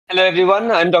Hello,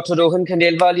 everyone. I'm Dr. Rohan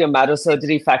Khandelwal, your Marrow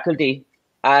Surgery faculty.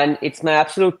 And it's my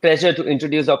absolute pleasure to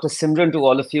introduce Dr. Simran to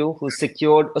all of you, who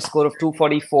secured a score of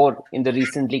 244 in the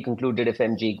recently concluded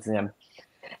FMGE exam.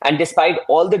 And despite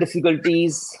all the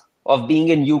difficulties of being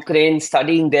in Ukraine,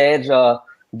 studying there,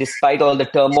 despite all the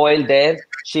turmoil there,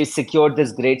 she secured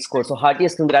this great score. So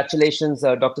heartiest congratulations,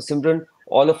 Dr. Simran.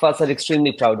 All of us are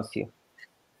extremely proud of you.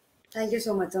 Thank you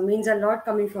so much. It means a lot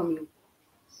coming from you.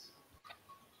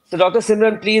 So, Dr.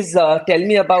 Simran, please tell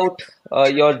me about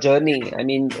your journey. I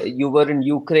mean, you were in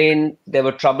Ukraine, there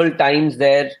were troubled times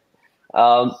there.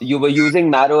 You were using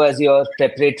Marrow as your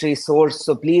preparatory source.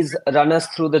 So, please run us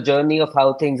through the journey of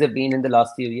how things have been in the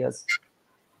last few years.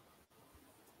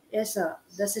 Yes, sir.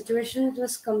 The situation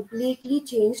was completely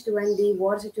changed when the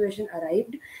war situation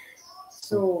arrived.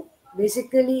 So,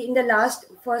 basically, in the last,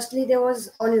 firstly, there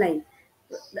was online.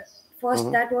 First,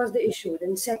 that was the issue.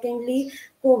 Then, secondly,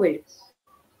 COVID.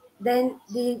 Then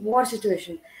the war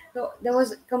situation. So there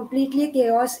was completely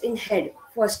chaos in head.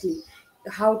 Firstly,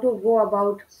 how to go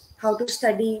about, how to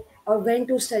study, or when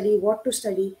to study, what to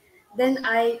study. Then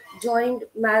I joined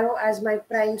Marrow as my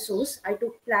prime source. I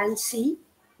took Plan C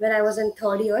when I was in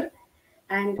third year,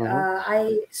 and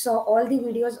I saw all the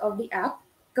videos of the app,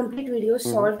 complete videos,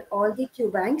 solved all the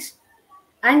QBanks,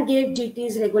 and gave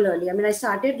GTs regularly. I mean, I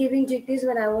started giving GTs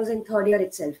when I was in third year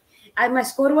itself. My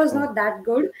score was not that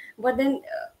good, but then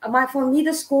for me,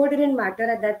 the score didn't matter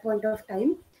at that point of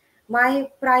time.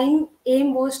 My prime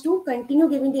aim was to continue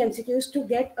giving the MCQs to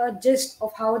get a gist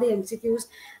of how the MCQs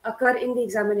occur in the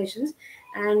examinations,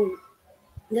 and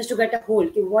just to get a whole,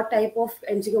 what type of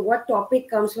MCQ, what topic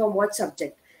comes from what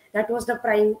subject. That was the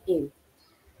prime aim.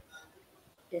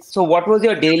 Yes. So, what was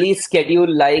your daily schedule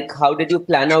like? How did you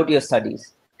plan out your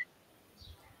studies?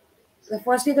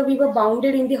 Firstly, we were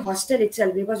bounded in the hostel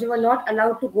itself because we were not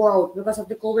allowed to go out because of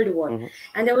the COVID war,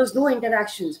 and there was no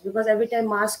interactions because every time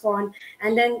mask on,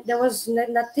 and then there was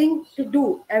nothing to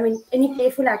do. I mean, any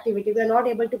playful activity. We were not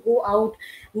able to go out,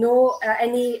 no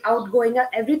any outgoing.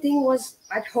 Everything was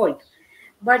at halt.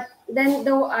 But then,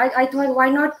 though, I thought, why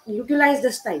not utilize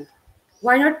this time?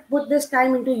 Why not put this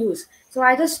time into use? So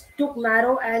I just took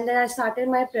Marrow, and then I started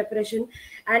my preparation,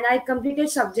 and I completed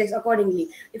subjects accordingly.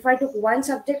 If I took one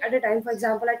subject at a time, for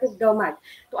example, I took Dermat.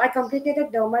 So I completed a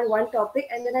Dermat one topic,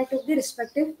 and then I took the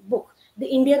respective book, the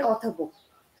Indian author book.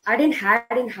 I didn't have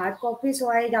it in hard copy,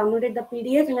 so I downloaded the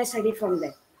PDF and I studied from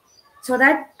there. So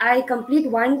that I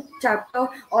complete one chapter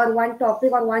or one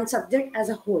topic or one subject as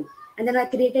a whole. And then I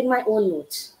created my own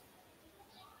notes.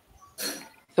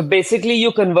 So basically,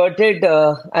 you converted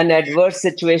an adverse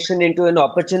situation into an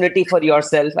opportunity for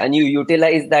yourself, and you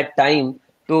utilized that time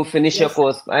to finish your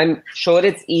course. I'm sure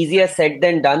it's easier said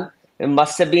than done. It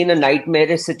must have been a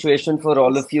nightmarish situation for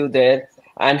all of you there.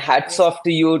 And hats off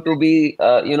to you to be,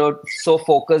 so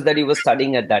focused that you were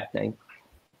studying at that time.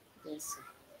 Yes.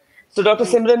 So, Dr.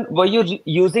 Simran, were you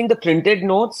using the printed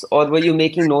notes or were you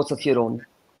making notes of your own?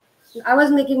 I was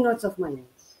making notes of mine.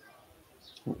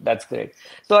 That's great.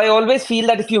 So I always feel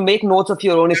that if you make notes of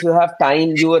your own, if you have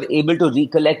time, you are able to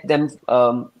recollect them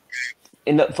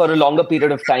for a longer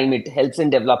period of time. It helps in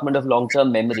development of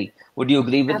long-term memory. Would you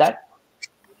agree with that?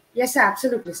 Yes,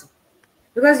 absolutely, sir.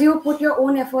 Because you put your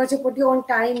own efforts, you put your own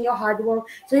time, your hard work,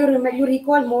 so you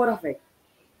recall more of it.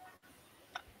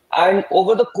 And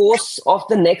over the course of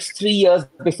the next 3 years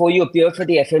before you appear for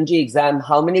the FMG exam,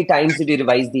 how many times did you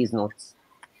revise these notes?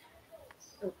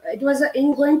 It was an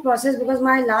ingoing process because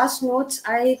my last notes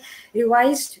I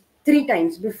revised 3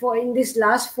 times. Before, in this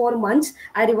last 4 months,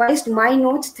 I revised my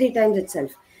notes 3 times itself.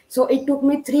 So it took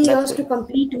me 3 years to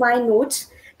complete my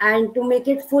notes and to make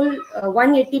it full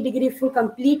 180-degree full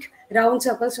complete round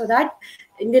circle, so that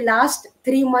in the last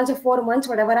 3 months or 4 months,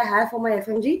 whatever I have for my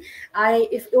FMG,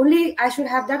 if only I should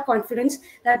have that confidence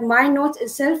that my notes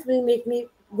itself will make me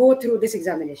go through this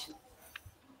examination.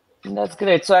 That's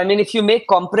great. So, I mean, if you make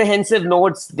comprehensive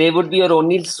notes, they would be your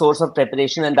only source of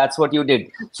preparation, and that's what you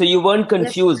did. So you weren't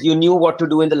confused. Yes. You knew what to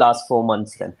do in the last 4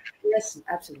 months then. Yes,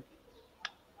 absolutely.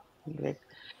 Great.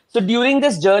 So during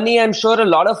this journey, I'm sure a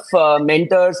lot of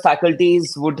mentors,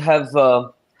 faculties would have,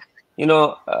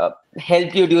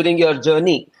 helped you during your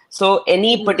journey. So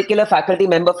any particular faculty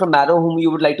member from Marrow whom you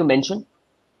would like to mention?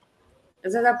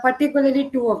 There are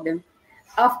particularly 2 of them.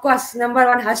 Of course, number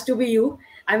 1 has to be you.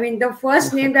 I mean, the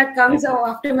first name that comes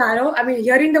after Marrow, I mean,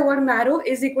 hearing the word Marrow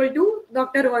is equal to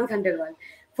Dr. Rohan Khandelwal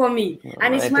for me.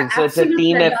 And it's my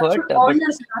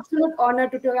absolute honor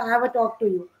to have a talk to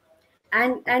you.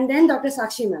 And then Dr.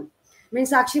 Sakshi ma'am. I mean,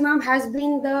 Sakshi ma'am has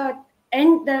been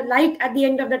the light at the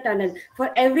end of the tunnel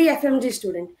for every FMG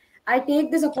student. I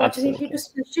take this opportunity to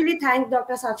specially thank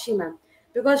Dr. Sakshi ma'am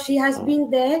because she has been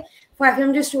there for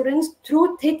FMG students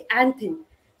through thick and thin.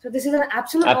 So this is an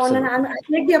absolute honor, and I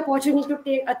take the opportunity to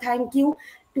take a thank you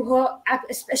to her,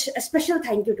 a special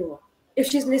thank you to her. If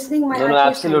she's listening, my No,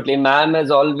 absolutely. Ma'am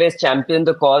has always championed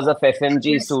the cause of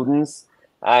FMG students,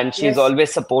 and she's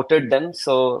always supported them.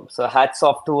 So hats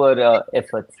off to her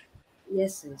efforts.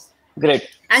 Yes. Great.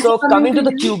 And so coming to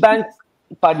the QBank,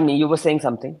 pardon me, you were saying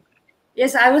something.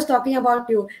 Yes, I was talking about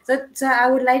you. So I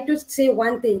would like to say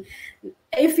one thing.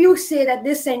 If you say that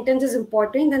this sentence is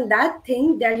important, then that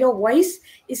thing, that your voice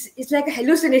is like a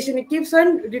hallucination. It keeps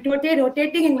on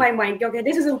rotating in my mind. Okay,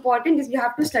 this is important. This, you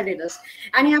have to study this,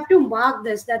 and you have to mark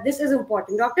this, that this is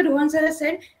important. Dr. Rohan sir has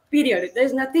said, period. There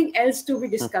is nothing else to be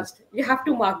discussed. You have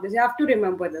to mark this. You have to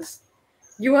remember this.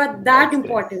 You are that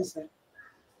important, sir.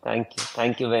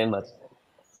 Thank you very much.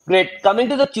 Great. Coming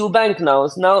to the QBank now.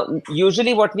 Now,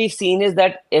 usually what we've seen is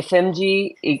that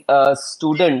FMG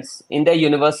students in their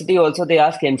university also, they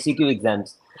ask MCQ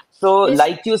exams. So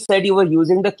like you said, you were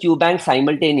using the QBank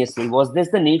simultaneously. Was this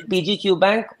the NEET PG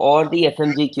QBank or the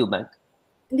FMG QBank?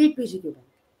 NEET PG QBank.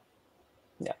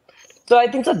 Yeah. So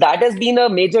I think so that has been a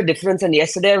major difference. And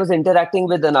yesterday I was interacting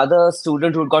with another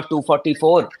student who got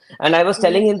 244. And I was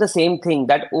telling him the same thing,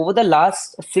 that over the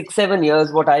last 6-7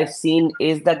 years, what I've seen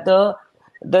is that the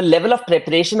level of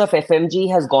preparation of FMG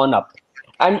has gone up.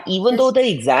 And even though the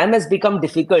exam has become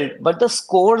difficult, but the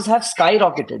scores have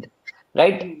skyrocketed,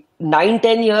 right?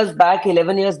 9-10 years back,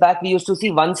 11 years back, we used to see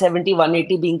 170,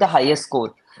 180 being the highest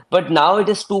score. But now it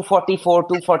is 244,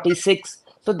 246.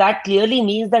 So that clearly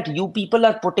means that you people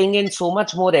are putting in so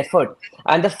much more effort.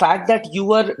 And the fact that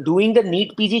you are doing the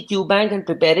NEET PG QBank and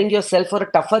preparing yourself for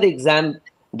a tougher exam,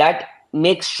 that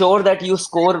makes sure that you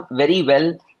score very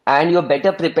well. And you're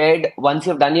better prepared once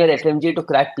you've done your FMG to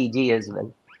crack PG as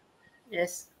well.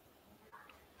 Yes.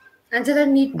 And so the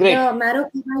Marrow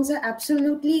QBanks are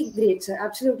absolutely great, sir.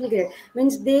 Absolutely great.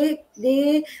 Means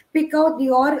they pick out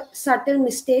your subtle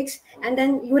mistakes and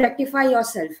then you rectify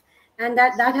yourself. And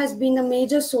that has been a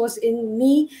major source in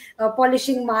me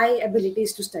polishing my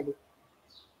abilities to study.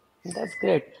 That's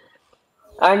great.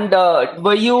 And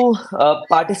were you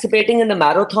participating in the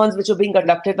Marrowthons which were being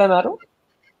conducted by Marrow?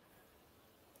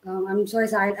 I'm sorry,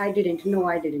 sir, I didn't. No,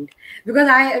 I didn't.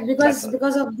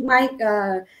 Because of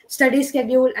my study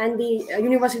schedule and the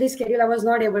university schedule, I was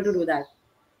not able to do that.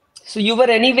 So you were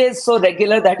anyways so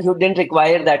regular that you didn't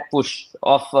require that push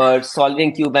of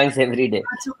solving QBanks every day.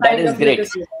 That is great.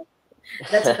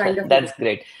 That's kind of That's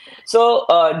great. So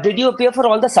did you appear for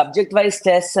all the subject-wise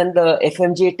tests and the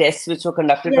FMG tests which were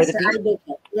conducted by the team? Yes, I did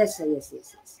that. Yes, sir.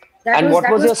 Yes. And what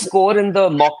was your score in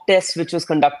the mock test which was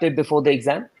conducted before the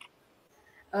exam?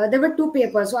 There were 2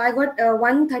 papers. So I got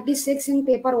 136 in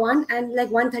paper 1 and like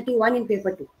 131 in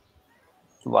paper 2.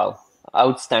 Wow.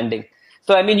 Outstanding.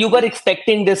 So, I mean, you were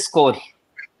expecting this score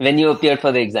when you appeared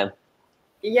for the exam?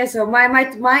 Yes, sir.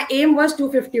 My aim was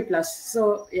 250 plus.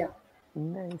 So, yeah.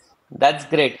 Nice. That's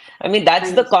great. I mean,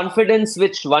 that's the confidence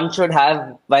which one should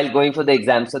have while going for the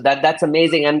exam. So that's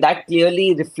amazing. And that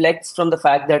clearly reflects from the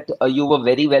fact that you were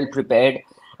very well prepared.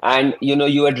 And,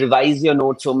 you had revised your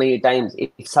notes so many times.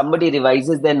 If somebody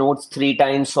revises their notes 3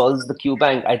 times, solves the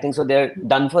QBank, I think so they're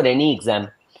done for any exam.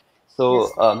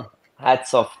 So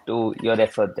hats off to your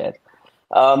effort there.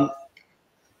 Dr.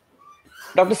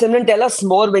 Simran, tell us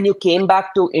more. When you came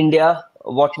back to India,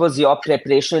 what was your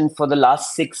preparation for the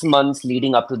last 6 months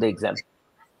leading up to the exam?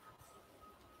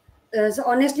 So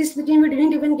honestly speaking, we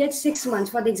didn't even get 6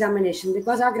 months for the examination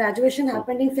because our graduation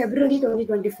happened in February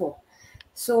 2024.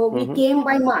 So we came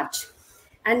by March,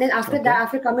 and then after that,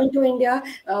 after coming to India,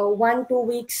 1-2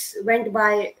 weeks went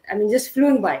by. I mean, just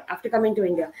flew by after coming to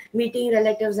India, meeting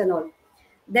relatives and all.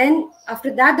 Then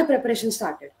after that, the preparation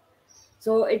started.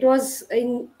 So it was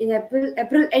in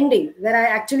April ending where I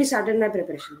actually started my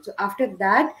preparation. So after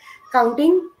that,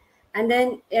 counting and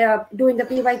then doing the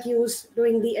PYQs,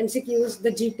 doing the MCQs,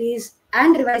 the GTs,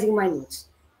 and revising my notes.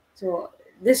 So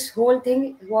this whole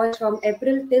thing was from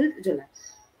April till July.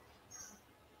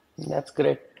 That's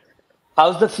great.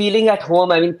 How's the feeling at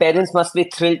home? I mean, parents must be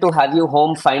thrilled to have you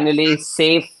home finally,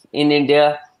 safe in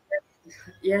India.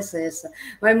 Yes.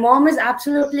 My mom is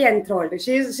absolutely enthralled.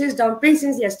 She's dumping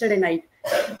since yesterday night.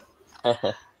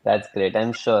 That's great,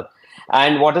 I'm sure.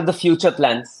 And what are the future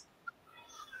plans?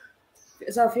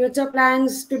 So future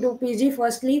plans to do PG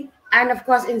firstly, and of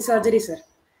course in surgery, sir.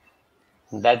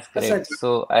 That's great.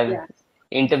 So I've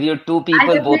interviewed 2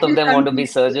 people, both of them want to be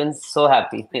surgeons. So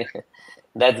happy.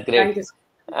 That's great. Thank you, sir.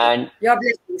 And your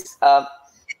blessings.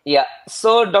 Yeah.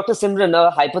 So, Dr. Simran, a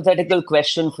hypothetical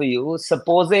question for you.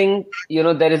 Supposing,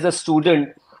 there is a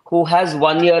student who has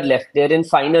 1 year left. They're in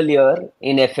final year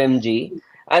in FMG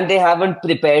and they haven't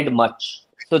prepared much.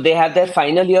 So they have their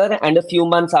final year and a few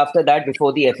months after that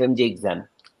before the FMG exam.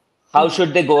 How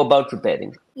should they go about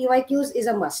preparing? PYQs is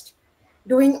a must.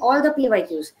 Doing all the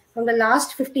PYQs from the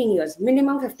last 15 years,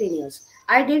 minimum 15 years.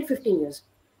 I did 15 years.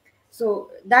 So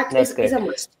that That's is correct. a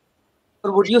must.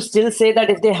 Or would you still say that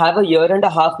if they have a year and a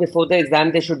half before the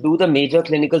exam, they should do the major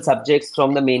clinical subjects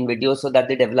from the main video so that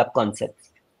they develop concepts?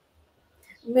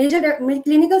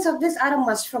 Clinical subjects are a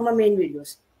must from our main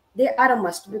videos. They are a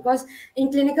must because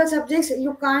in clinical subjects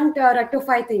you can't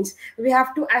rectify things. We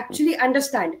have to actually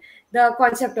understand the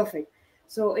concept of it.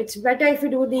 So it's better if you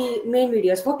do the main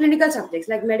videos for clinical subjects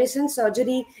like medicine,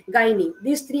 surgery, gynae.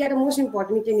 These three are the most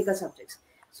important clinical subjects.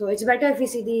 So it's better if we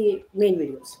see the main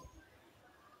videos.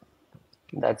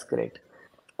 That's great.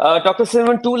 Dr.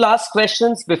 Silvan, two last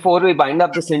questions before we wind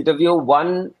up this interview.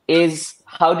 One is,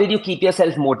 how did you keep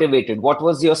yourself motivated? What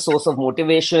was your source of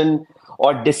motivation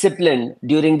or discipline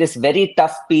during this very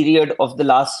tough period of the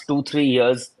last 2-3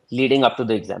 years leading up to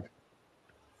the exam?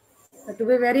 To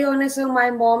be very honest, sir,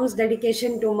 my mom's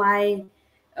dedication to my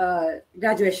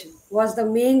graduation was the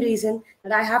main reason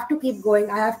that I have to keep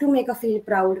going. I have to make her feel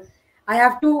proud. I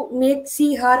have to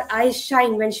see her eyes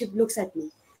shine when she looks at me.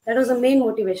 That was the main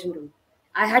motivation to me.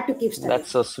 I had to keep studying.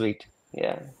 That's so sweet.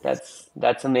 Yeah,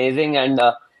 that's amazing. And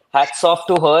hats off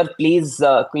to her. Please,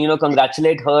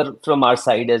 congratulate her from our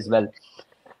side as well.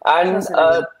 Sure, And sir,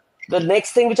 I will. the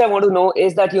next thing which I want to know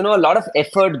is that, a lot of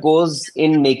effort goes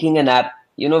in making an app.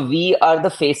 We are the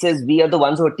faces, we are the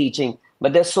ones who are teaching,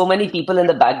 but there's so many people in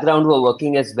the background who are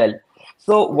working as well.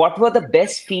 So what were the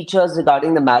best features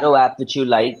regarding the Marrow app which you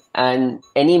like, and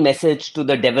any message to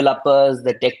the developers,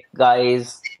 the tech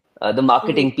guys, the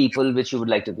marketing people which you would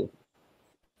like to give?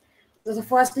 So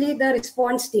firstly, the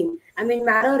response team. I mean,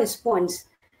 Marrow response.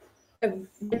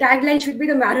 The tagline should be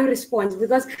the Marrow response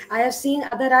because I have seen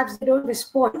other apps, they don't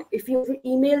respond. If you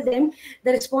email them,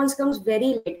 the response comes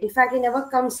very late. In fact, it never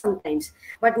comes sometimes.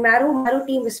 But Marrow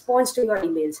team responds to your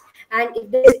emails. And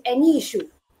if there is any issue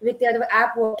with the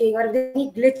app working or if there's any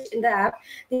glitch in the app,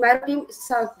 the Marrow team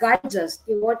guides us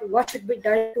to what should be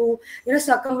done to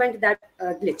circumvent that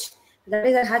glitch. That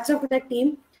is a hats off to that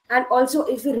team. And also,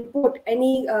 if you report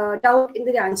any doubt in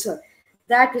the answer,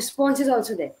 that response is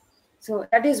also there. So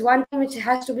that is one thing which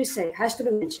has to be said, has to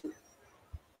be mentioned.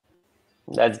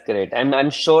 That's great. I'm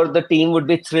sure the team would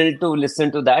be thrilled to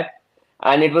listen to that.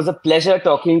 And it was a pleasure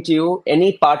talking to you.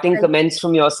 Any parting comments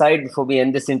from your side before we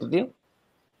end this interview?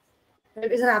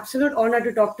 It is an absolute honor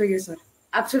to talk to you, sir.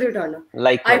 Absolute honor.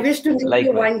 Likewise. I wish to meet you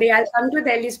Likewise. one day. I'll come to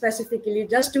Delhi specifically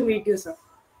just to meet you, sir.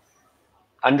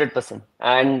 100%.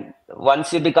 And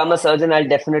once you become a surgeon, I'll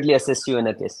definitely assist you in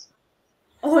a case.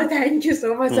 Oh, thank you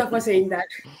so much, sir, for saying that.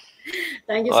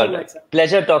 Thank you so much, sir.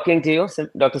 Pleasure talking to you,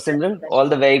 Dr. Simran. All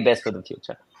the very best for the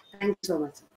future. Thank you so much, sir.